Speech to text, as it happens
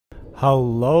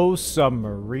Hello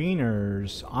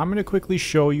submariners. I'm going to quickly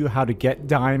show you how to get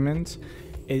diamonds.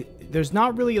 There's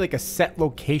not really like a set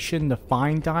location to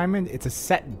find diamond. It's a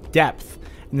set depth.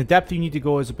 And the depth you need to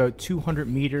go is about 200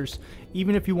 meters.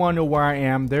 Even if you want to know where I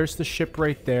am, there's the ship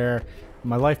right there.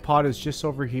 My life pod is just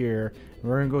over here.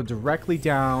 We're going to go directly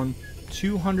down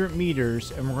 200 meters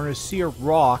and we're going to see a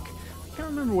rock. I can't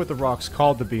remember what the rock's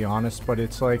called, to be honest, but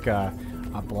it's like a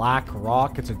black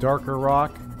rock. It's a darker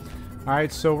rock.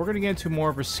 Alright, so we're going to get into more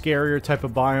of a scarier type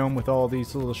of biome with all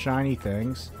these little shiny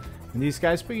things. And these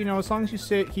guys, but you know, as long as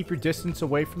you keep your distance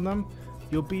away from them,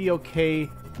 you'll be okay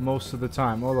most of the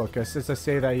time. Oh look, as I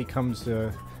say that, he comes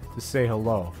to say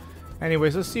hello.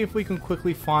 Anyways, let's see if we can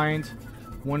quickly find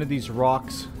one of these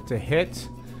rocks to hit.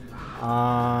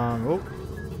 Oh,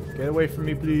 get away from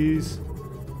me, please.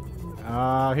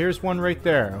 Here's one right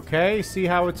there, okay? See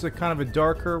how it's a kind of a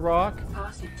darker rock?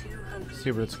 Let's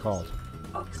see what it's called.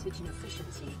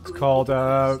 It's called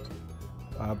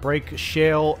Break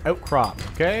Shale Outcrop,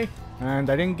 okay? And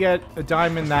I didn't get a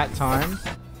diamond that time,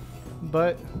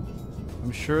 but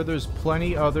I'm sure there's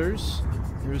plenty others.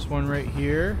 Here's one right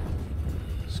here.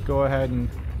 Let's go ahead and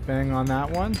bang on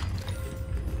that one.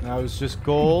 That was just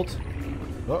gold.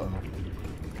 Uh-oh.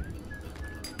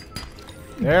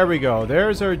 There we go.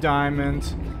 There's our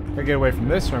diamond. Gotta get away from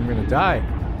this or I'm gonna die.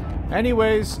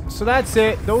 Anyways, so that's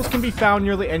it. Those can be found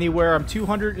nearly anywhere. I'm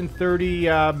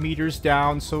 230 meters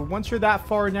down. So once you're that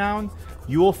far down,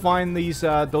 you will find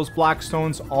those black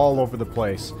stones all over the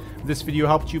place. If this video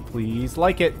helped you, please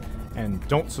like it and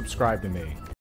don't subscribe to me.